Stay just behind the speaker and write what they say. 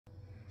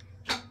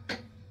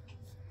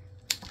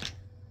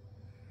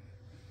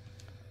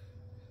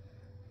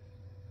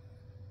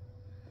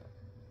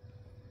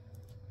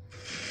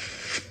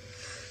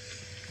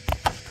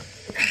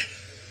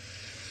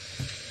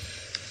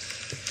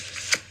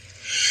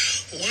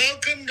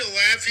Welcome to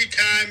Laffy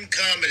Time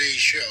Comedy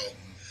Show.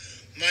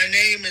 My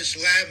name is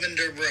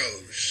Lavender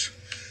Rose.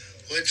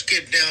 Let's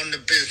get down to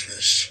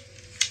business.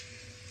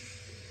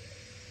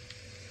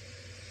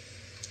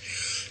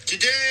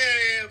 Today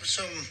I have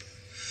some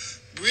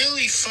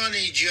really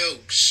funny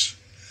jokes.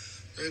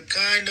 They're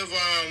kind of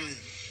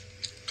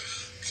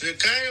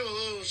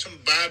some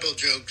Bible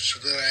jokes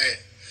that I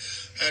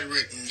had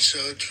written, so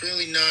it's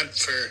really not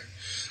for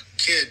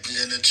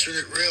kids, and it's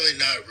really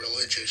not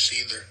religious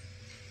either.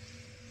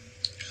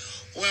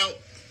 Well,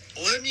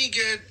 let me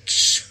get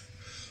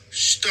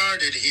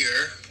started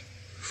here.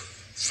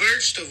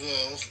 First of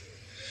all,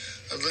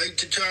 I'd like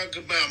to talk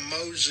about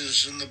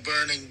Moses and the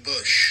burning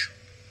bush.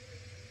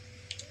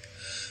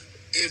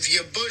 If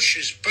your bush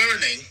is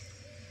burning,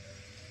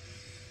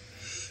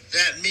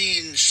 that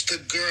means the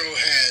girl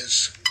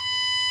has.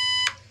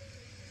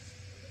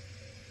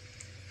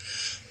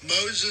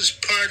 Moses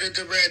parted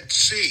the Red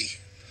Sea.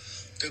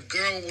 The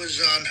girl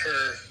was on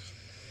her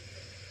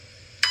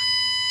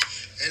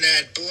and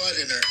had blood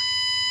in her.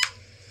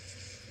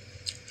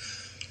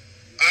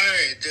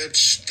 Alright,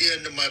 that's the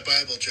end of my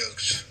Bible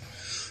jokes.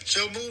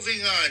 So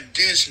moving on,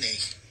 Disney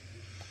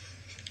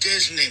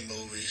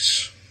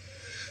movies.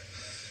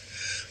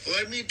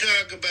 Let me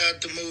talk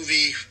about the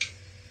movie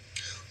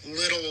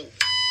Little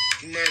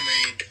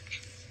Mermaid.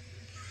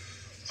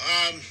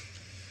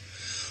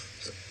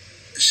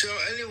 So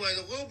anyway,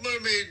 the Little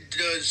Mermaid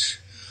does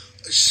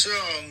a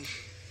song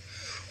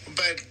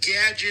about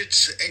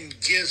gadgets and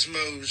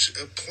gizmos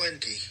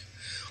aplenty.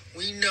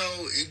 We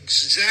know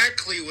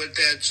exactly what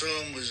that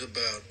song was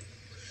about.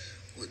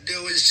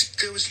 There was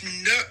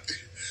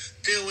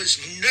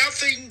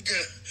nothing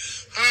to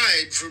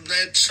hide from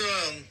that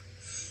song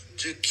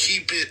to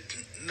keep it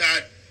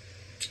not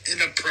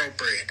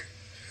inappropriate.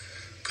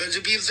 Because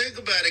if you think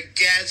about it,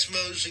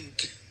 gizmos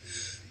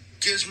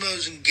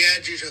and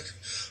gadgets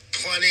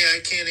aplenty,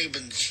 I can't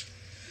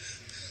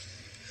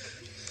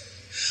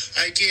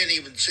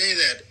even say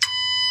that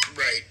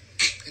right.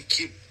 I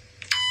keep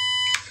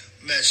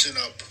messing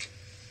up.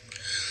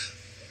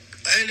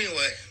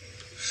 Anyway,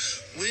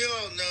 we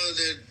all know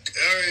that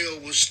Ariel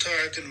was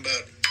talking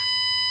about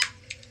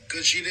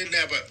because she didn't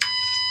have a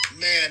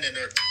man in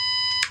her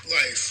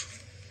life.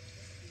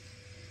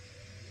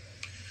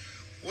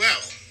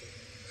 Well,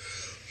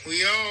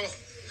 we all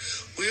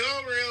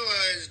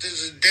realized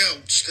as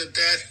adults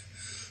that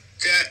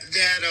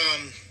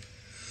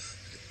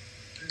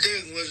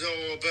thing was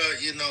all about,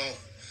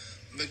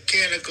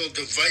 mechanical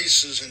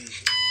devices and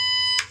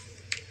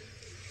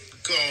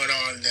going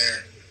on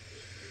there.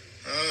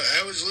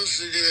 I was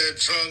listening to that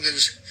song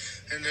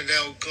and then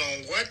I was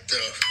going, what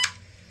the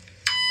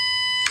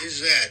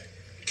is that?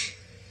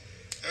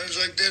 I was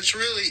like, that's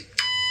really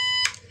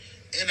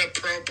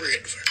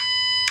inappropriate for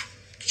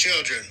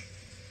children.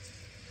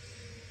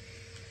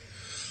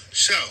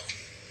 So,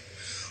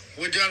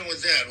 we're done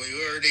with that.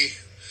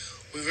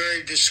 We've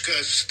already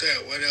discussed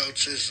that. What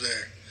else is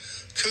there?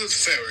 Tooth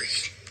Fairy.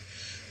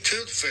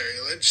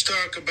 Let's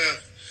talk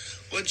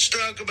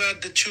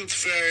about the Tooth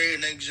Fairy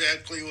and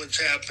exactly what's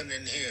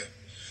happening here.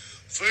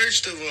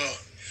 First of all,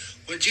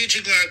 we're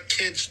teaching our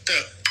kids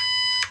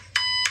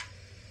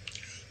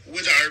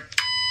with our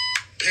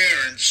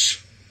parents,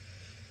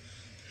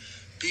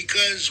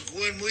 because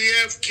when we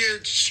have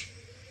kids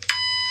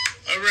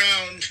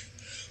around,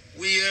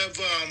 we have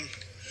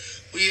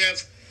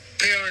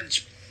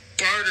parents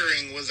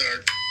bartering with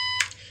our,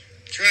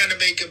 trying to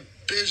make a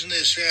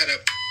business out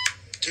of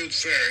Tooth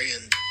Fairy.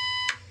 And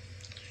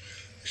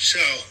so,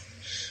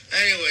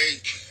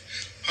 anyway,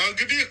 I'll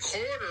give you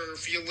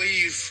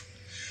 $0.25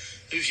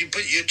 if you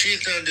put your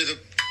teeth under the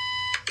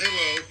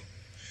pillow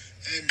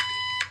and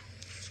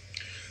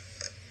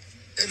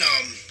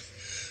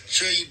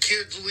so your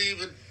kids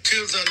leave a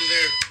tooth under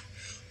their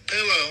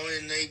pillow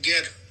and they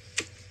get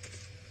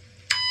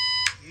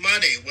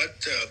money.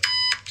 What the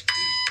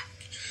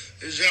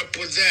is up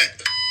with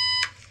that?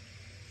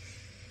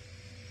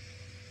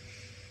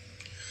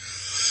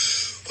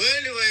 Well,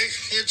 anyway,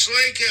 it's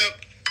like a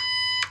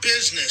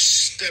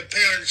business that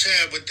parents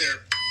have with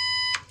their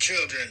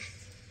children.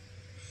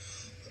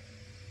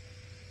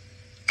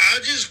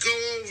 I'll just go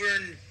over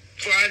and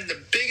find the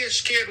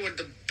biggest kid with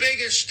the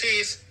biggest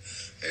teeth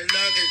and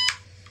knock his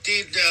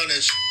teeth down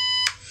his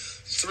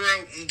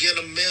throat and get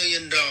 $1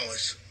 million.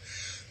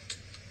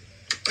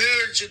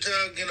 Parents are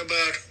talking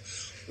about,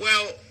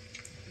 well,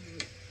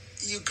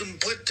 you can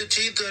put the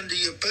teeth under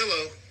your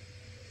pillow.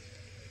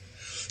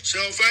 So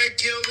if I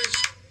kill this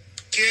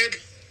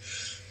kid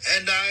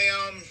and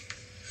I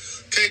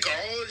take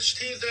all his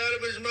teeth out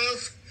of his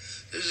mouth,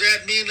 does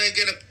that mean I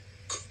get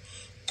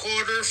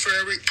 $0.25 for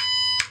every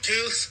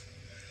tooth?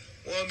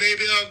 Well,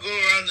 maybe I'll go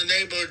around the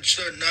neighborhood and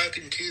start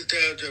knocking teeth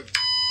out of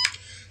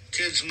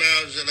kids'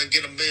 mouths and I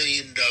get $1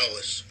 million.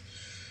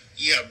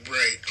 Yeah,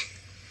 right.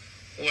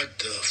 What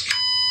the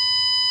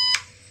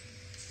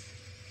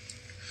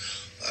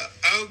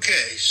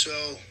okay,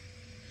 so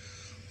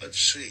let's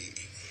see.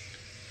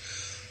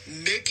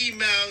 Mickey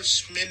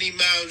Mouse, Minnie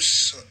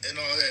Mouse, and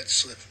all that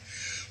stuff.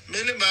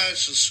 Minnie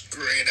Mouse is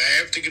great.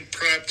 I have to give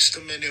props to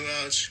Minnie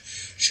Mouse.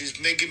 She's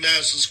Mickey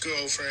Mouse's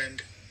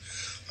girlfriend.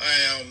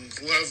 I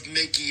loved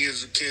Mickey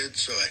as a kid,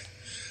 so I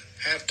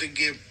have to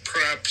give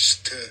props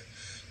to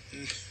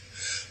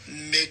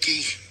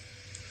Mickey.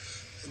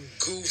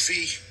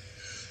 Goofy.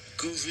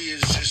 Goofy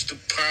is just a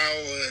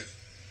pile of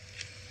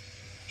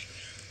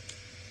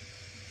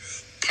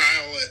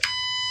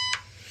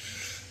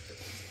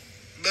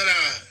but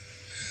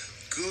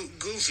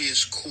Goofy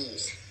is cool.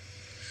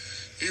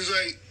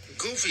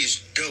 Goofy's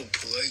dope.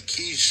 Like,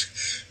 he's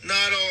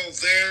not all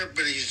there,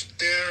 but he's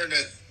there in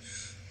a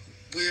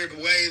weird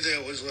way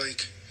that was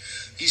like,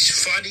 he's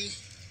funny.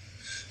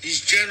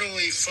 He's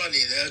generally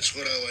funny. That's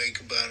what I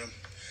like about him.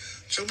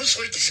 It's almost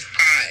like he's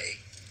high,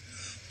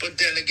 but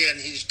then again,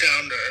 he's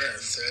down to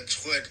earth.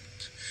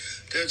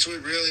 That's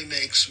what really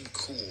makes him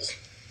cool.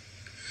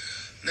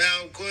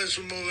 Now, of course,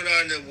 we're moving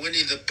on to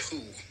Winnie the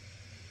Pooh.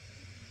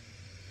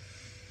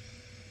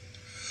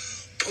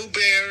 Pooh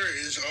Bear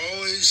is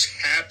always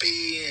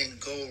happy and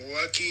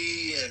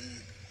go-lucky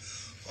and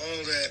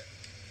all that.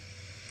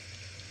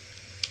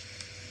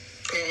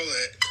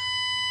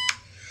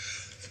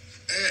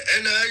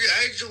 And I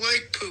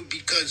like Pooh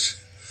because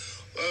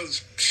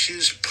of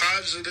his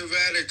positive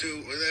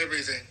attitude with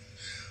everything.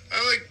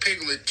 I like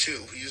Piglet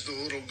too. He's the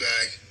little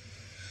guy,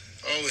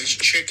 always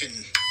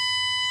chicken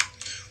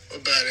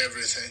about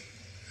everything.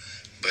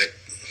 But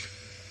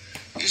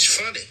he's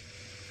funny.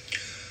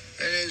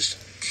 And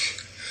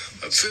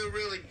I feel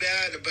really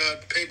bad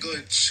about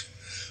Piglet's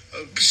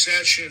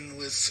obsession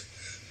with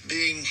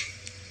being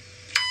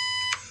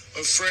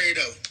afraid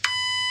of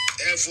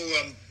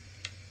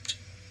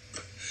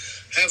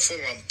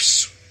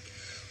heffalumps,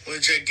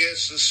 which I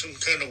guess is some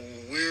kind of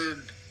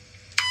weird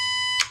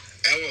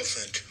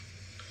elephant.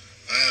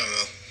 I don't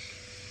know.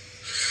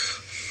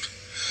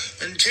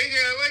 And Tigger,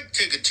 I like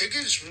Tigger.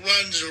 Tigger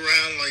runs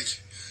around like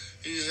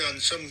he's on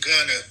some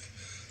kind of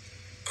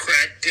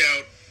cracked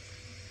out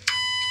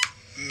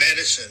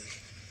medicine.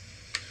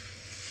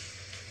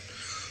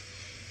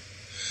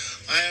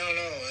 I don't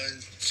know. I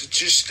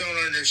just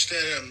don't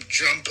understand him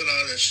jumping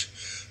on his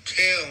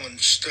tail and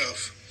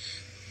stuff.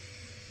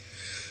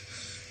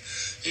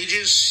 He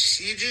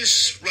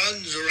just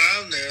runs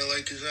around there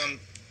like he's on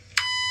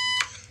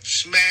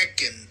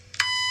smack, and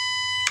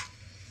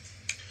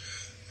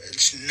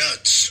it's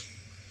nuts.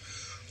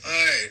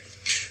 Alright.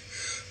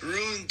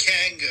 Roo and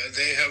Kanga,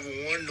 they have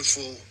a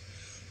wonderful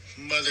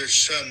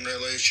mother-son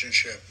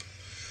relationship.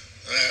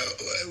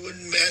 I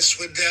wouldn't mess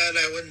with that.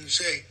 I wouldn't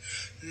say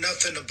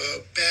nothing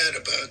bad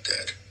about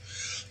that.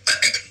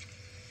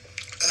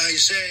 I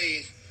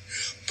say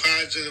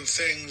positive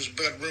things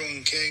about Roo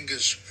and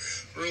Kanga's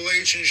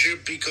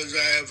relationship because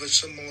I have a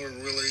similar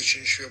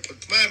relationship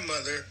with my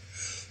mother,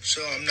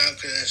 so I'm not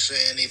going to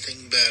say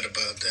anything bad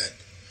about that.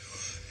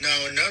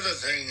 Now, another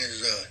thing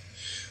is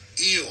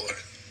Eeyore.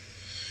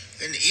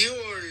 And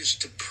Eeyore is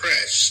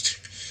depressed.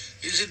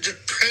 He's a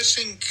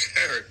depressing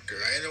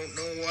character. I don't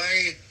know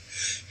why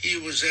he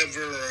was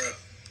ever a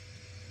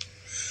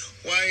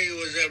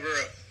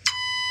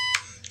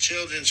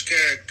children's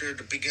character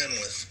to begin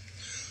with.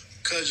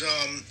 Because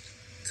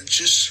it's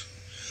just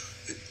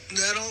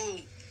that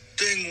whole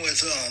thing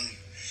with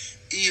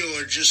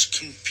Eeyore just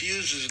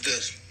confuses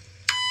the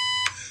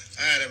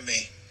out of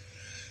me.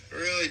 It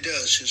really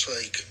does. He's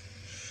like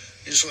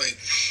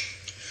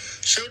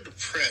so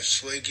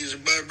depressed. Like he's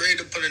about ready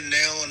to put a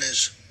nail in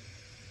his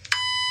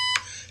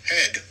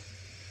head.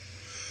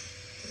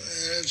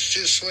 And it's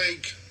just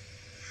like,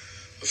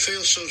 I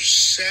feel so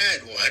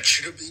sad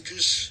watching him. He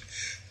just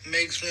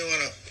makes me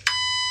want to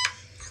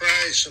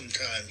cry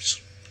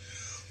sometimes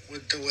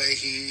with the way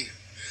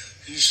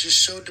he's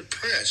just so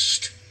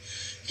depressed.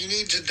 He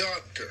needs a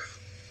doctor.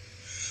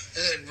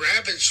 And then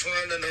Rabbit's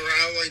running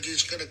around like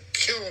he's going to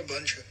kill a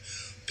bunch of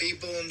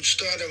people and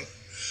start a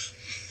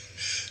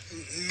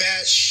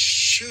mass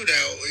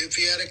shootout if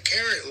he had a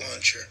carrot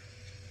launcher.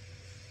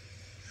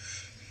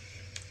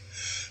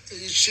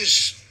 It's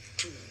just,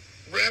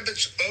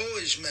 Rabbit's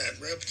always mad.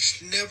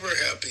 Rabbit's never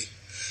happy.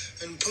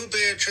 And Pooh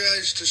Bear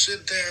tries to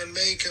sit there and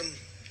make him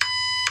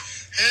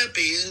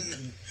happy,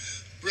 and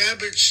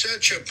Rabbit's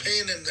such a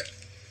pain in the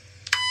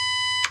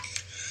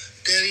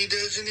that he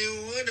doesn't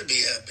even want to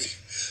be happy.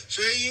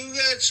 So you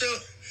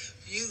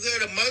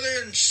got a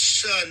mother and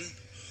son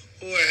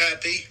who are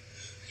happy.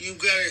 You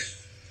got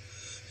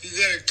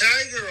a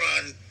tiger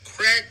on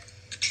crack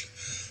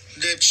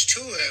that's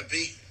too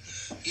happy.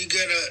 You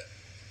got a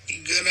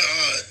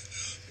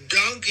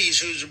donkeys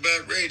who's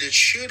about ready to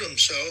shoot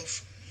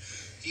himself.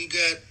 You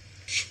got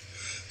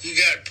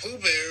Pooh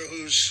Bear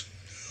who's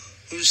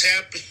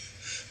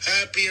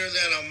happier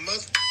than a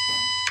mother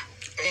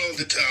all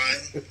the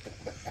time.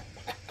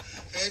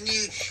 And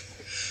you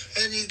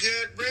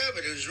got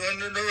Rabbit who's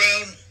running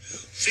around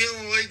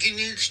feeling like he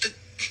needs to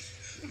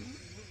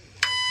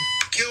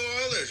kill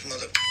all those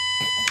mother.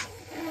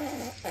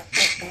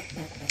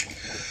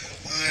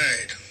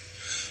 Alright.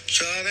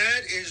 So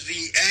that is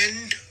the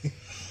end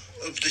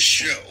of the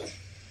show.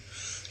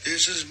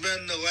 This has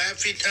been the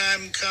Laffy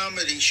Time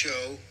Comedy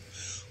Show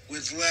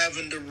with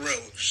Lavender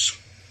Rose.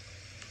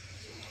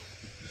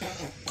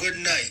 Good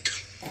night.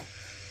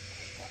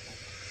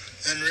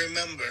 And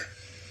remember,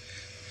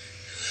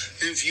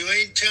 if you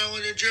ain't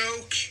telling a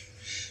joke,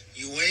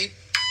 you ain't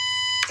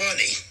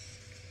funny.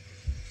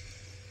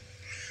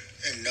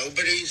 And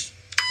nobody's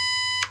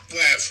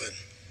laughing.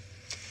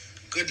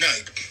 Good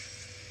night.